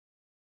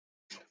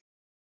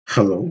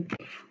Hello,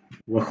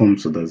 welcome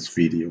to this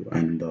video.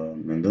 And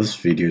in this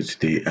video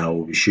today, I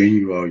will be showing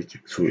you how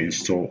to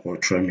install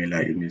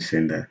Ultramailer email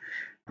sender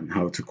and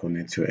how to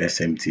connect your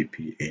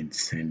SMTP and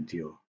send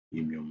your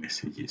email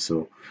messages.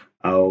 So,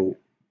 how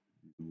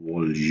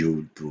will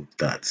you do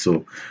that?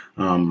 So,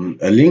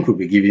 a link will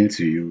be given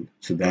to you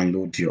to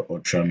download your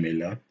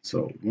Ultramailer.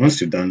 So,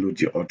 once you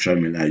download your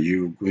Ultramailer,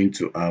 you're going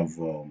to have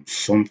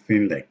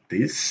something like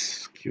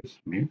this. Excuse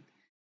me,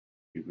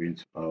 you're going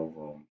to have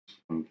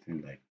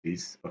something like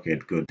this. Okay,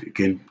 good. You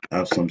can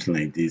have something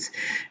like this.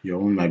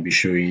 Your own might be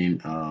showing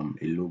a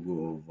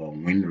logo of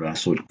WinRAR.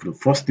 So the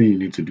first thing you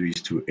need to do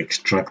is to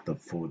extract the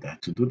folder.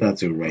 To do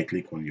that, you right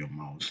click on your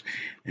mouse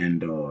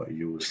and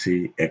you will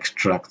see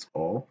extract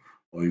all.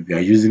 Or if you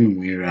are using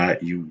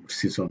WinRAR, you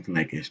see something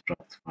like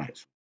extract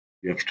files.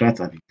 You extract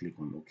and you click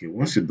on OK.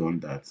 Once you've done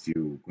that,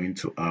 you're going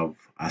to have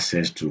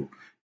access to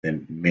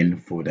the main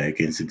folder. You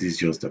can see this is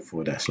just the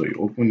folder. So you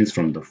open it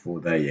from the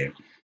folder here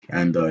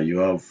and you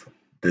have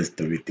this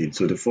three things.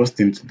 So the first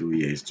thing to do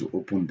here is to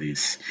open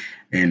this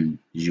and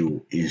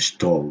you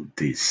install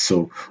this.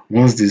 So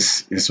once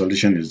this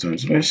installation is done,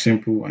 it's very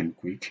simple and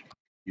quick.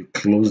 You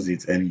close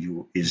it and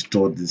you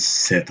install this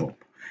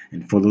setup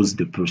and follows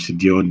the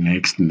procedure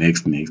next,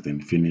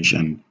 and finish,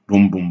 and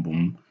boom, boom,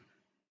 boom,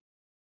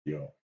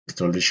 your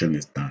installation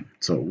is done.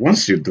 So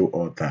once you do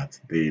all that,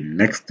 the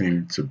next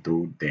thing to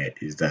do there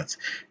is that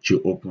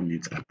you open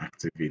it and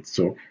activate.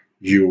 So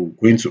you're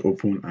going to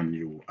open and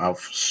you have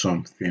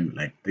something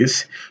like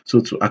this.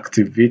 So to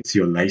activate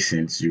your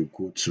license, you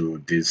go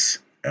to this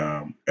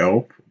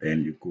help,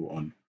 then you go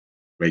on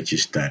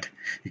registered.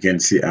 You can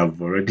see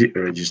I've already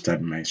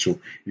registered mine. So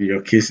in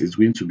your case, it's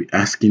going to be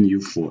asking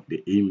you for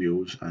the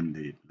emails and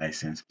the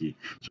license key.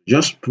 So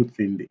just put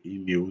in the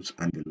emails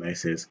and the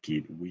license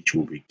key, which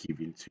will be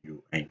given to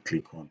you, and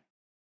click on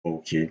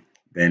OK.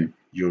 Then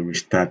you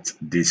restart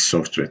this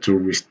software. To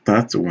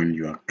restart when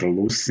you are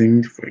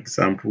closing, for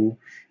example,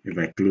 if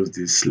I close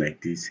this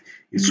like this,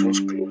 it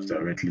won't close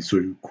directly. So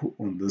you go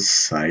on this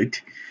side,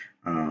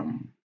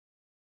 um,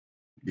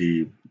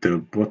 the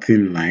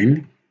button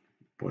line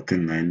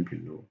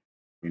below,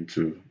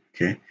 into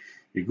okay,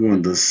 you go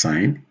on this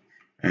sign,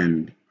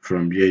 and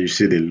from here you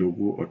see the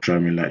logo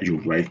Ultramailer. You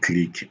right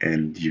click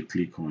and you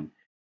click on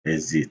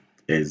exit,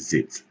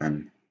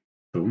 and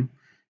boom,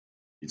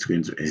 it's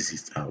going to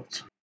exit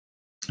out.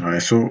 All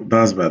right, so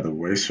that's by the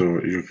way.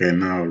 So you can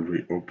now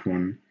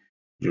reopen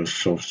your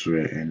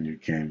software and you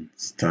can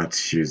start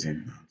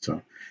using now.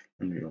 So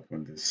let me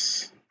open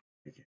this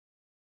again.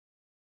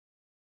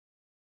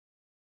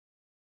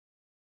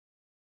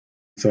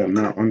 So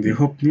now on the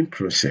opening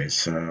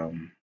process, to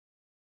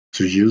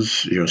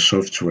use your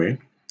software,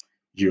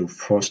 you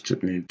first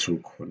need to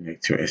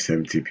connect your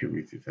SMTP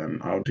with it.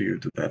 And how do you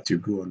do that? You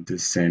go on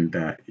this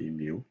sender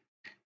email,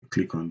 you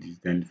click on this,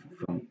 then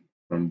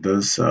from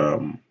this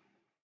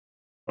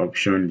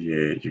option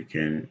here, you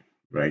can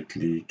right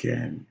click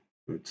and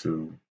go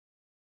to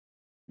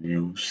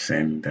new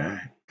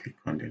sender, click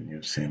on the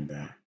new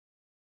sender.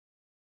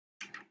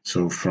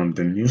 So from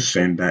the new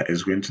sender,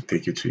 it's going to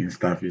take you to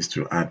Instaface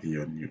to add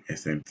your new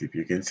SMTP.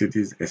 You can see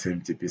this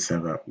SMTP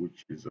server,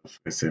 which is of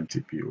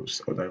SMTP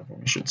host, other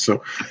information.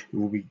 So it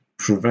will be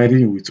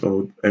providing you with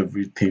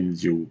everything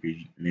you will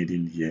be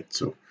needing here.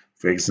 So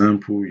for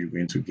example, you're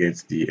going to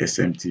get the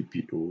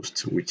SMTP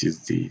host, which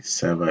is the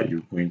server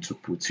you're going to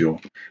put your,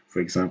 for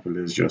example,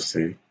 let's just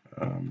say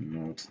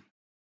node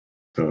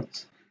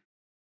dot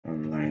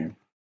online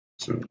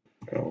to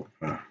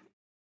helper.us.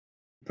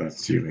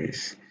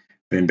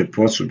 Then the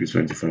port will be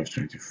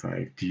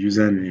 2525. The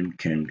username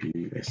can be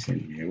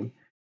SML,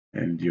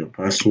 and your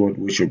password,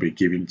 which will be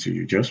given to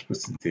you, just put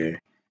it there.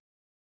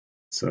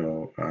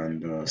 So,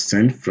 and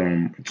send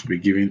from, it will be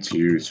given to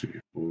you, it will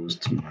be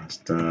post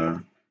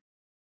master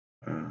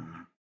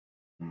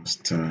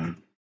master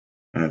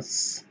at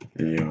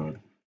your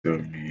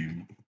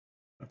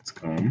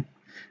domain.com,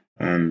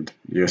 and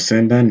your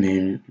sender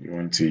name you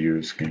want to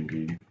use can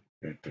be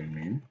your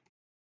domain,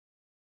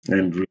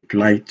 and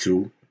reply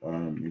to,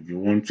 if you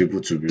want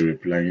people to be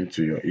replying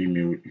to your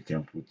email, you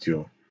can put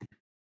your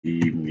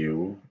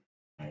email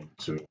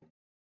to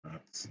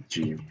at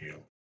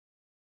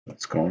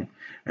gmail.com.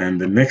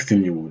 And the next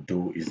thing you will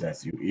do is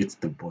that you hit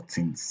the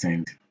button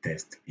send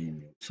test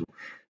email. So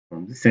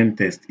from the send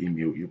test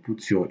email, you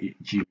put your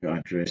Gmail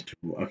address to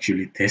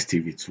actually test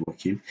if it's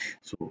working.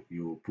 So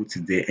you put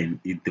it there and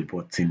hit the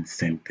button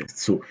send test.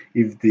 So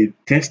if the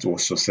test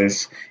was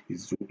success,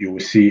 you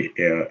will see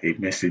a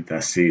message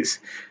that says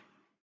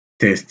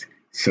test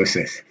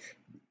success.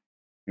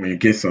 When you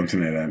get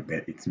something like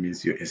that, it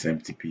means your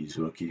SMTP is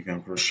working. You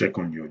can cross check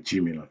on your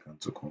Gmail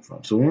account to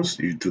confirm. So once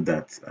you do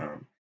that,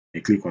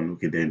 you click on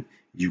OK, then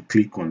you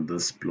click on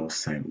this plus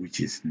sign, which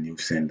is new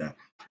sender,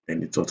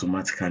 then it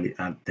automatically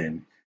add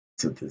them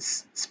to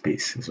this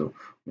space. So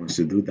once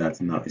you do that,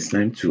 now it's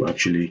time to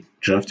actually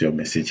draft your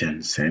message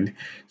and send.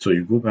 So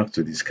you go back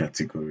to this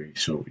category.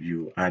 So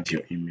you add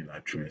your email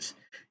address.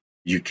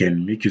 You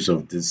can make use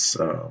of this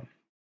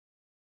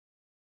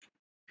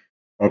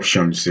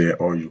options here,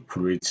 or you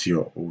create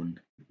your own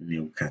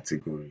new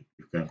category.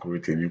 You can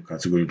create a new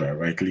category by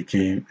right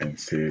clicking and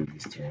say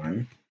list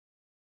one.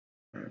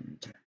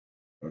 And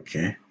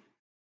okay,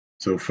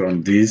 so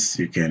from this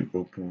you can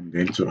open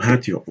then to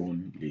add your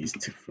own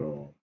list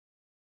for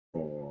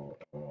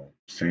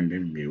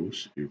sending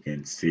mails. You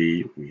can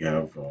see we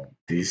have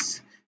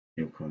this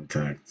new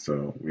contact.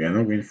 So we are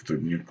not going to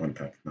new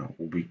contact now.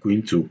 We'll be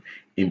going to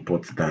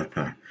import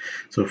data.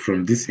 So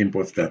from this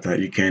import data,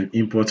 you can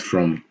import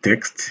from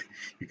text,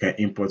 you can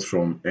import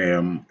from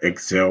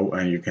Excel,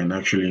 and you can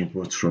actually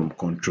import from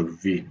Control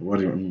V. What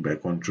I mean by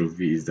Control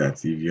V is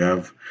that if you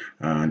have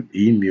an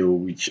email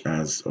which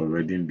has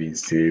already been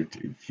saved,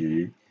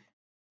 g9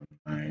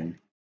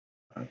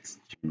 at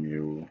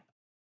gmail.com,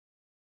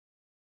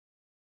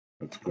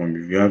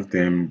 if you have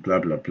them blah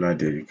blah blah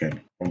there, you can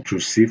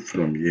Control C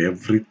from here,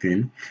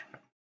 everything,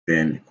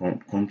 then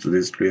come to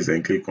this place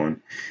and click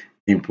on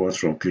import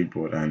from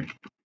clipboard, and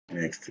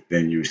next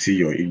then you see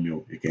your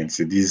email. You can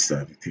see these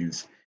are the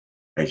things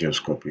I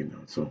just copied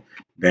now. So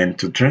then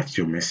to draft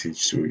your message,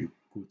 so you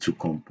go to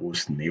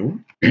compose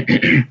new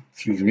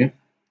excuse me,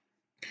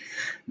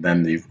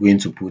 then you're going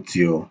to put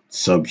your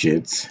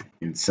subject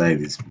inside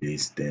this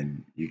place,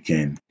 then you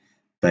can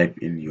type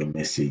in your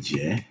message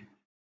here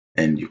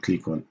and you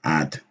click on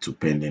add to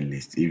pending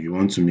list. If you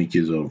want to make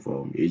use of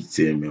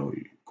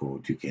HTML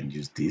code, you can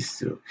use this.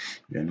 So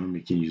if you're not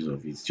making use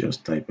of it,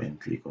 just type and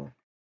click on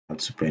add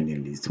to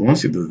pending list.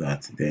 Once you do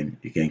that, then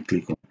you can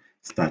click on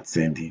start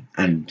sending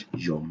and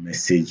your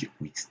message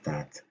will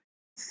start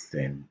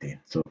sending.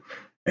 So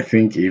I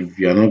think if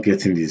you are not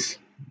getting this,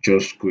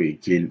 just go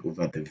again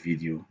over the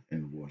video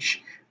and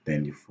watch,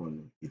 then you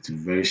follow. It's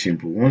very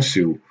simple. Once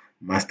you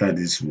master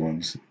this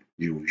once,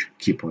 you will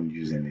keep on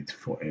using it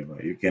forever.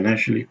 You can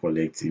actually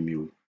collect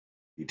email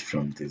it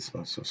from this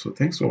also. So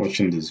thanks for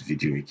watching this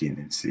video again,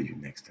 and see you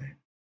next time.